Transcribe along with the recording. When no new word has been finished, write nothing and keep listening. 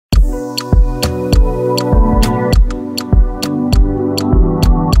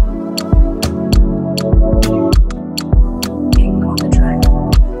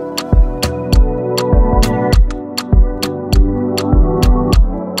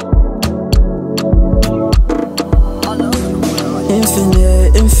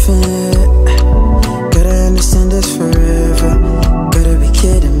Infinite, infinite. Gotta understand this forever. Gotta be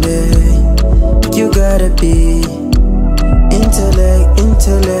kidding me. You gotta be intellect,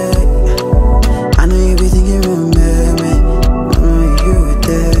 intellect. I know you be thinking about me. I know you were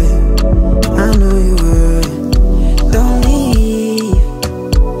there. I know you were. Don't leave,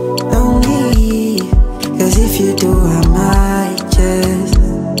 don't leave. Cause if you do, I might just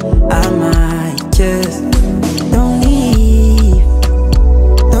don't leave,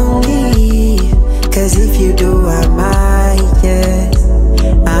 don't leave. Cause if you do, I might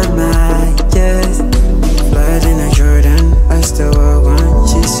just flood in a Jordan, I still walk one.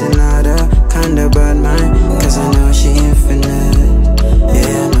 She's another kind of bad man. Cause I know she infinite.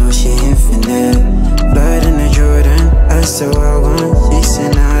 Yeah, I know she infinite. Flood in a Jordan, I still walk one. She's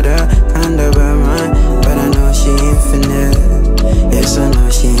another kind of bad man. But I know she infinite. Yes, I know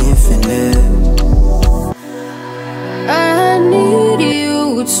she infinite. I need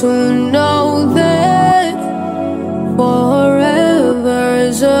you to know that forever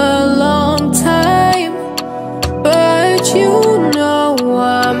is a long time, but you know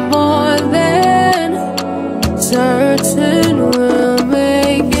I'm more than certain we'll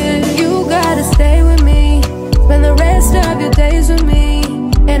make it. You gotta stay with me, spend the rest of your days with me,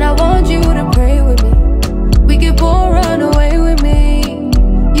 and I want you to pray with me. We can both run away with me.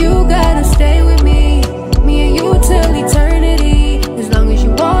 You gotta stay with me, me and you till eternity. As long as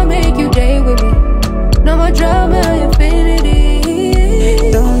you want, make you day with me. No more drama, infinity.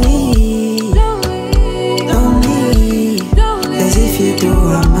 Don't leave, don't leave, don't leave. Cause if you do,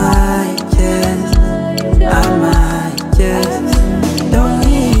 I might just